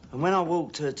 And when I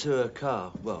walked her to her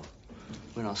car, well,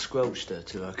 when I squelched her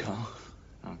to her car,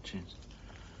 oh, cheers,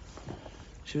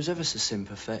 she was ever so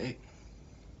sympathetic.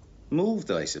 Moved,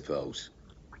 I suppose,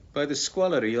 by the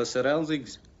squalor of your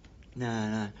surroundings.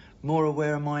 No, more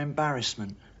aware of my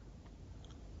embarrassment.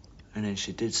 And then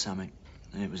she did something,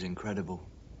 and it was incredible.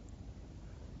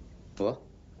 What?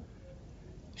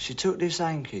 She took this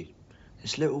hanky,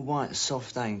 this little white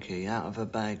soft hanky, out of her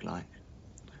bag, like,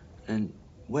 and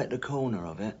wet the corner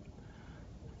of it,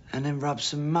 and then rubbed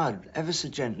some mud, ever so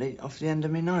gently, off the end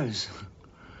of my nose.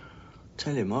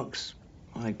 Tell you, Mox,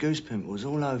 I had goose pimples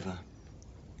all over.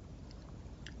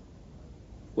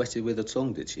 Wet it with her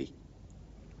tongue, did she?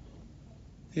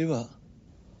 You what?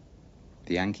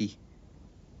 The Yankee.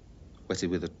 Wet it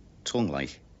with her tongue,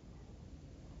 like.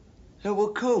 Yeah, well,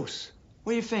 of course.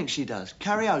 What do you think she does?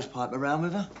 Carry hosepipe around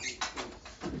with her?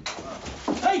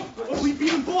 Hey, we've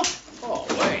been bought. Oh,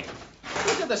 wait.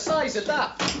 Look at the size of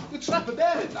that. You'd trap a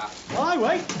bear in that. Aye,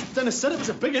 wait. Dennis said it was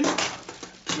a big one.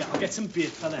 Yeah, I'll get some bait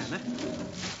for them, eh?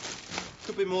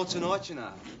 Could be more tonight, you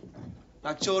know.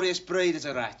 Notorious breeders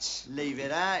of rats. Leave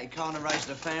it out. He can't have raised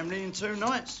a family in 2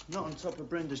 nights. Not on top of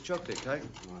Brenda's chocolate cake.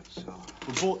 Right, so.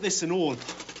 We bought this and all.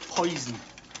 Poison.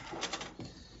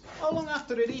 How long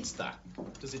after it eats that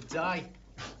does it die?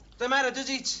 Don't matter, does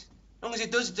it? As long as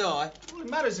it does die. Well, it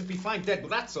matters if we find dead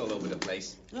rats all over the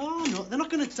place. No, they're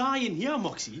not going to die in here,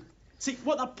 Moxie. See,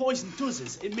 what that poison does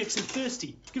is it makes them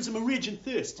thirsty. Gives them a raging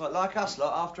thirst. What, like us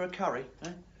lot after a curry, eh?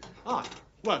 Aye,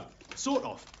 well, sort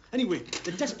of. Anyway,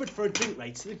 they're desperate for a drink,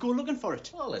 right, so they go looking for it.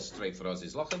 Oh, that's straight for us,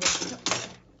 is lock of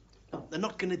No, they're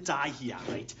not going to die here,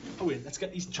 right? Oh, wait, let's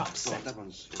get these chaps set. That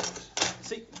one's...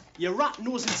 See, your rat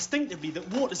knows instinctively that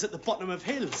water's at the bottom of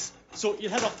hills, so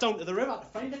you'll head off down to the river to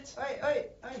find it. Hey.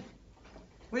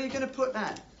 Where are you going to put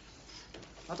that?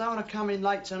 I don't want to come in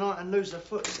late tonight and lose a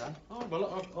foot, son. Oh,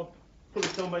 well, I'll pull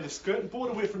it down by the skirt and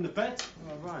board away from the bed.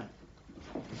 All right.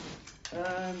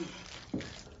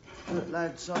 Look,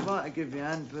 lads, I'd like to give you a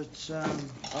hand, but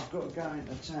I've got to go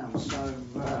into town, so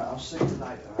I'll see you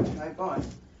later, okay? Bye.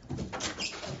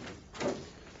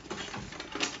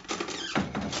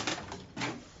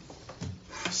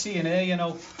 seeing her, you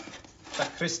know.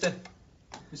 That Krista.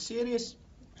 You serious?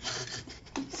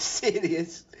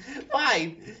 Serious?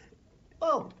 Why?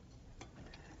 Oh.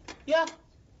 Yeah.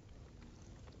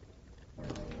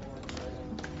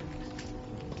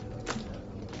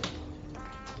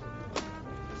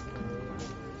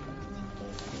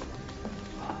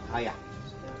 Hiya.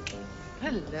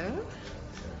 Hello.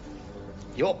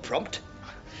 You're prompt.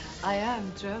 I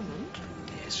am German.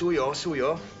 Yeah, so you are, so you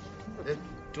are. Do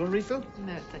you want a refill?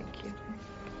 No, thank you.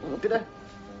 Bitte?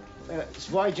 It's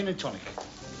wine, gin and tonic.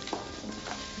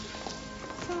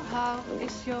 So how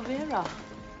is your Vera?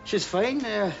 She's fine.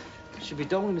 She'll be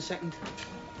down in a second.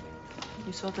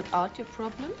 You sorted out your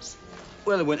problems?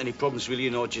 Well, there weren't any problems, really,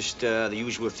 you know, just the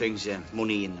usual things,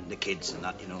 money and the kids and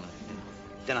that, you know.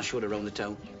 Then I showed her around the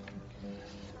town.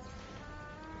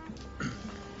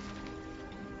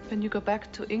 When you go back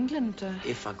to England...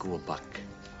 If I go back.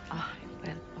 Ah,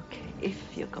 well, okay. If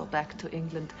you go back to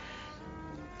England,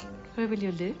 where will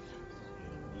you live?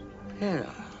 Yeah,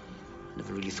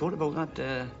 never really thought about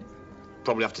that.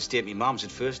 Probably have to stay at my mum's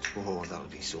at first. Oh, that'll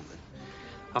be something.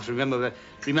 I have to remember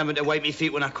to wipe my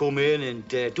feet when I come in and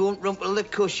don't rumple the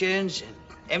cushions and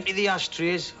empty the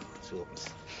ashtrays. So.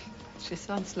 She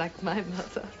sounds like my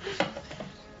mother.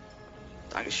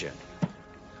 Dankeschön.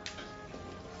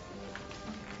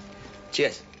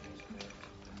 Cheers.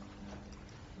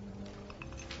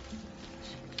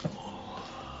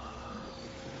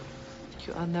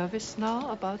 You are nervous now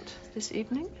about this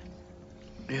evening?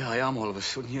 Yeah, I am all of a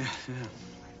sudden, yeah.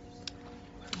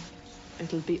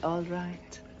 It'll be all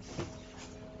right.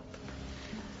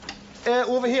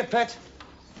 Over here, Pet.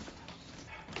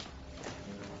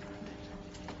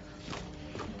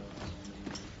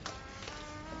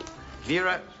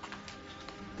 Vera,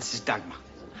 this is Dagmar.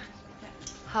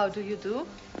 How do you do?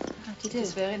 How do you do?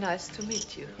 It's very nice to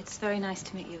meet you. It's very nice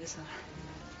to meet you as well.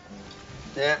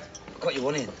 Yeah, got you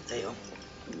one in. There you go.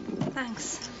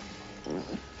 Thanks.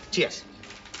 Cheers.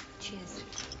 Cheers.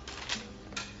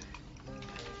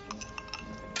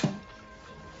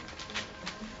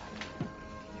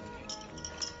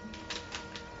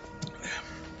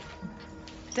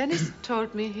 Dennis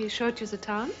told me he showed you the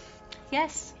town.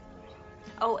 Yes.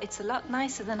 Oh, it's a lot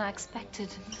nicer than I expected.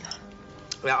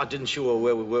 Well, I didn't show her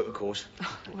where we work, of course.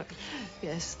 Well,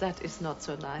 yes, that is not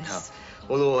so nice.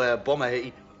 No. Although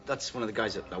Bomber, that's one of the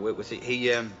guys that I work with.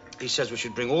 He says we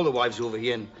should bring all the wives over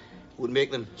here and would make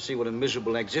them see what a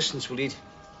miserable existence we lead.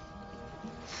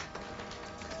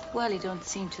 Well, you don't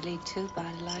seem to lead too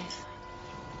bad a life.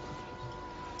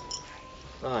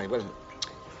 Aye,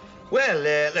 well,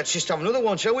 let's just have another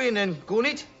one, shall we, and then go and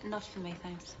eat? Not for me,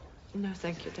 thanks. No,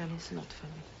 thank you, Dennis, not for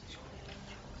me.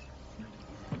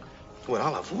 Well,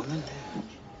 I'll have one then.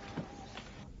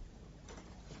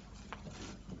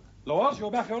 Lars, you're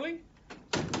back early?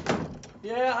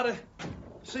 Yeah, I had to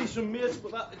see some mates,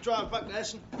 but that to drive back to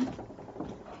Essen.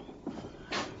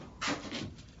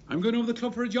 I'm going over the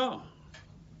club for a jar.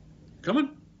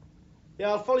 Coming? Yeah,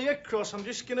 I'll follow you across. I'm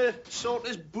just gonna sort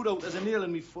this boot out. There's a nail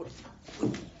in my foot.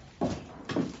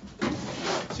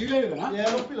 See you later, then, huh?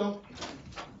 Yeah, won't be long.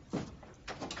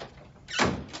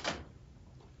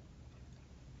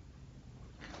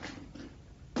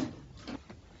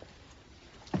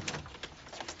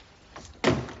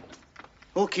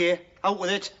 Okay, out with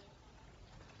it.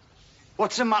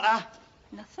 What's the matter?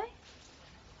 Nothing.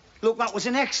 Look, that was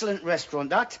an excellent restaurant,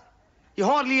 that. You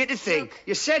hardly ate a thing. Look,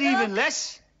 You said even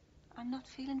less. I'm not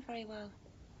feeling very well.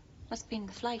 Must be in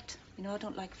the flight. You know, I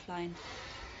don't like flying.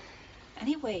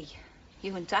 Anyway,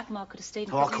 you and Dagmar could have stayed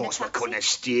in Oh, of course we couldn't have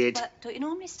stayed. But don't you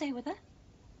normally stay with her?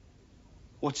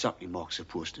 What's that remark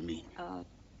supposed to mean? Oh,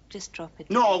 just drop it.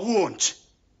 No, I won't.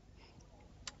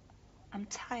 I'm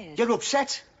tired. You're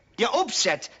upset? You're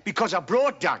upset because I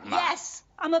brought Dagmar? Yes,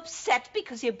 I'm upset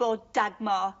because you brought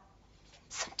Dagmar.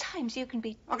 Sometimes you can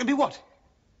be... I can be what?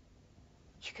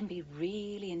 You can be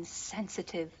really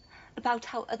insensitive about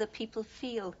how other people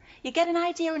feel. You get an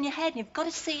idea in your head and you've got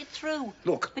to see it through.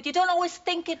 Look. But you don't always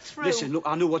think it through. Listen, look,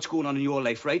 I know what's going on in your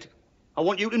life, right? I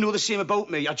want you to know the same about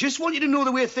me. I just want you to know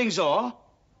the way things are.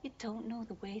 You don't know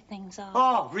the way things are.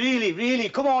 Oh, really, really?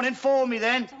 Come on, inform me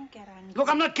then. Don't get angry. Look,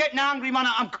 I'm not getting angry, man.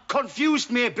 I'm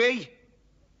confused, maybe.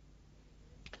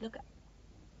 Look,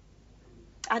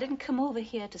 I didn't come over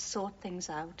here to sort things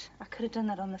out. I could have done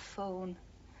that on the phone.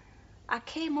 I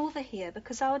came over here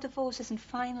because our divorce isn't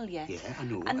final yet. Yeah, I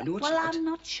know. And, I know it's well, not. I'm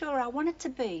not sure I want it to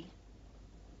be.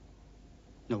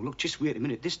 No, look, just wait a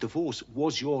minute. This divorce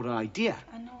was your idea.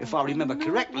 I know. If I remember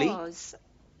correctly. It was.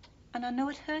 And I know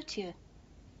it hurt you.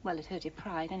 Well, it hurt your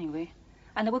pride, anyway.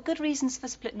 And there were good reasons for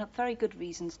splitting up, very good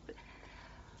reasons. But...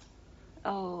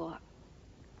 oh,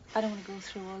 I don't want to go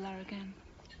through all that again.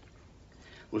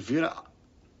 Well, Vera,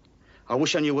 I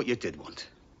wish I knew what you did want.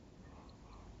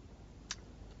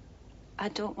 I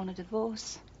don't want a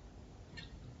divorce.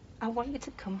 I want you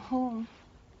to come home.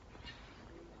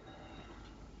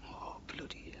 Oh,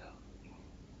 bloody hell.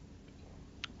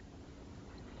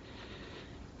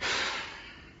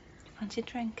 Fancy a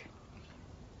drink?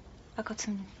 I got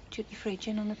some duty-free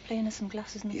gin on the plane and some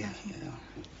glasses in the bathroom. Yeah.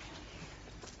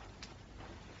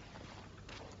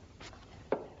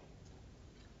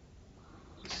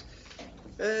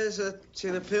 There's a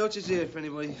tin of pilchards here if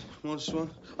anybody wants one.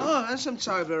 Oh, and some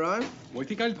Toblerone. I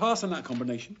think I'll pass on that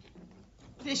combination.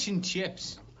 Fish and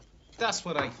chips. That's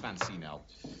what I fancy now.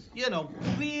 You know,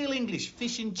 real English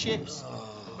fish and chips.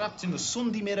 Wrapped in a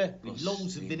Sunday mirror with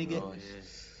loads of vinegar. Oh,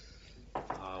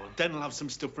 well, Den will have some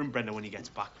stuff from Brenda when he gets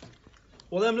back.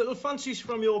 Well, them little fancies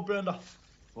from your Brenda.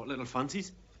 What little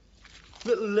fancies?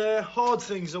 Little hard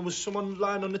things. There was someone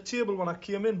lying on the table when I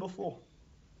came in before.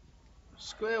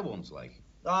 Square ones, like.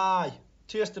 Aye,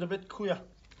 tasted a bit queer.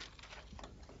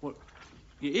 What?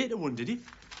 You ate one, did you?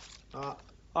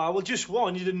 Well, just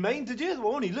one. You didn't mind, did you? They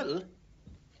were only little.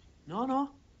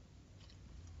 No.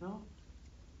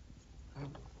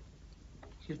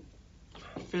 You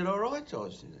feel all right,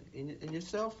 George, in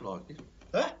yourself, like?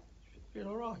 Huh? Feel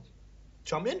all right?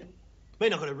 Champion? May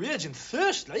not got a raging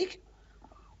thirst, like.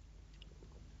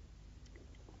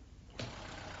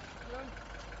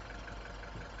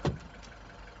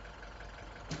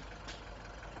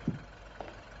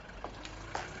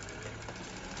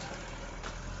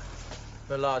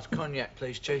 A large cognac,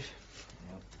 please, Chief.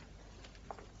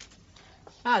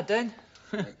 Ah, Den.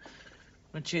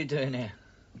 What you doing here?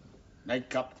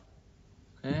 Nightcap.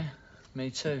 Yeah, me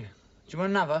too. Do you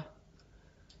want another?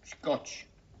 Scotch,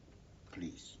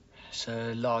 please. It's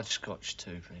a large Scotch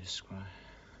too, please, Squire.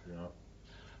 Yeah.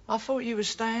 I thought you were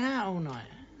staying out all night.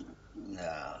 No,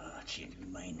 I changed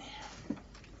my mind.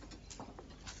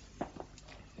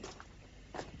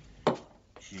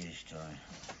 Cheers, Ty.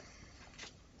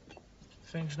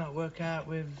 Things not work out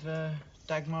with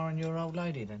Dagmar and your old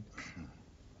lady, then?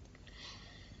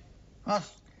 I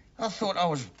thought I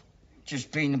was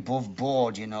just being above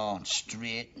board, you know, and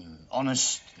straight and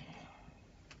honest.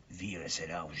 Vera said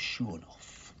I was showing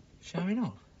off. Showing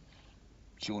off?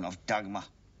 Showing off Dagmar.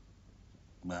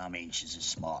 Well, I mean, she's a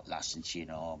smart lass, and she, you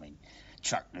know, I mean,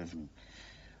 attractive and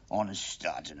honest.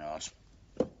 I don't know, it's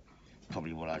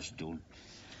probably what I was doing.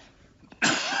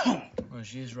 Well,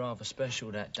 she is rather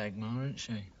special, that Dagmar, isn't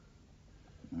she?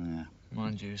 Yeah.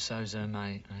 Mind you, so's her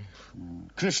mate, eh?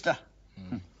 Krista.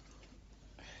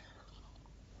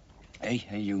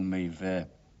 Hey, you and me've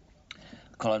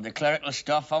collared the clerical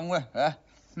stuff, haven't we, huh?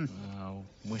 Well,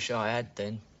 wish I had,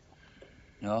 then.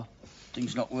 No,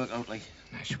 things not work out like...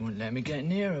 She wouldn't let me get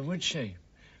near her, would she?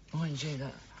 Mind you,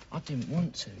 that I didn't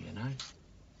want to, you know.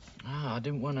 I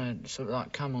didn't want to sort of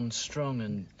like come on strong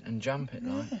and jump it,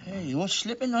 like. Yeah, you're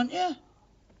slipping, aren't you?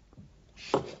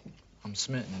 I'm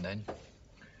smitten, then.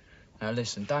 Now,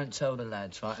 listen, don't tell the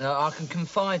lads, right? Now, I can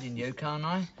confide in you, can't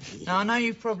I? Now, I know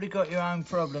you've probably got your own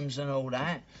problems and all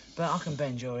that, but I can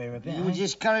bend your ear a bit, You eh?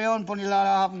 just carry on, bunny lad.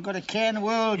 I haven't got a care in the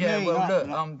world, Yeah, me. well, look,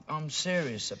 I'm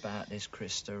serious about this,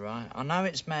 Krista, right? I know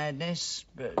it's madness,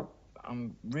 but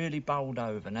I'm really bowled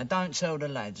over. Now, don't tell the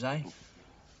lads, eh?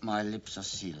 My lips are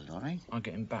sealed, all right? I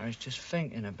get embarrassed just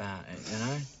thinking about it, you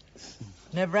know?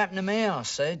 Never happened to me, I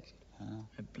said.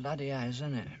 It bloody has,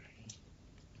 isn't it?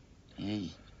 Hey,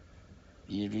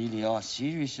 you really are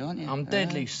serious, aren't you? I'm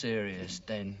deadly serious,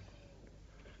 then.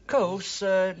 Of course,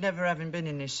 never having been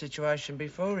in this situation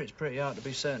before, it's pretty hard to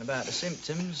be certain about the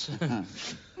symptoms.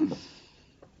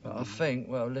 But I think,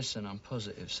 well, listen, I'm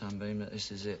positive, Sunbeam, that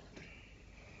this is it.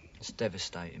 It's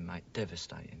devastating, mate,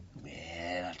 devastating.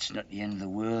 Yeah, that's not the end of the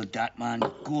world, that, man.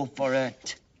 Go for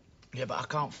it. Yeah, but I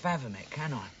can't fathom it,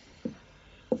 can I?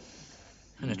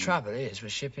 And the trouble is, we're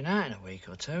shipping out in a week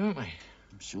or two, aren't we?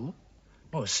 So?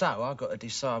 Well, so I've got to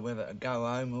decide whether to go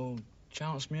home or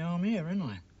chance my arm here, ain't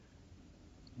I?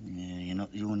 Yeah, you're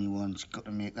not the only one who's got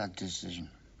to make that decision.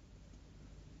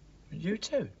 You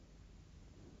too?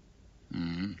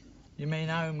 You mean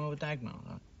home or Dagmar,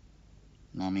 like?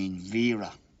 I mean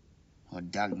Vera or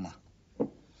Dagmar.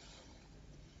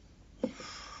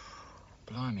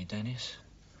 Blimey, Dennis.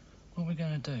 What are we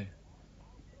going to do?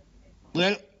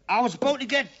 Well, I was about to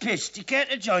get pissed. You care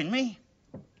to join me?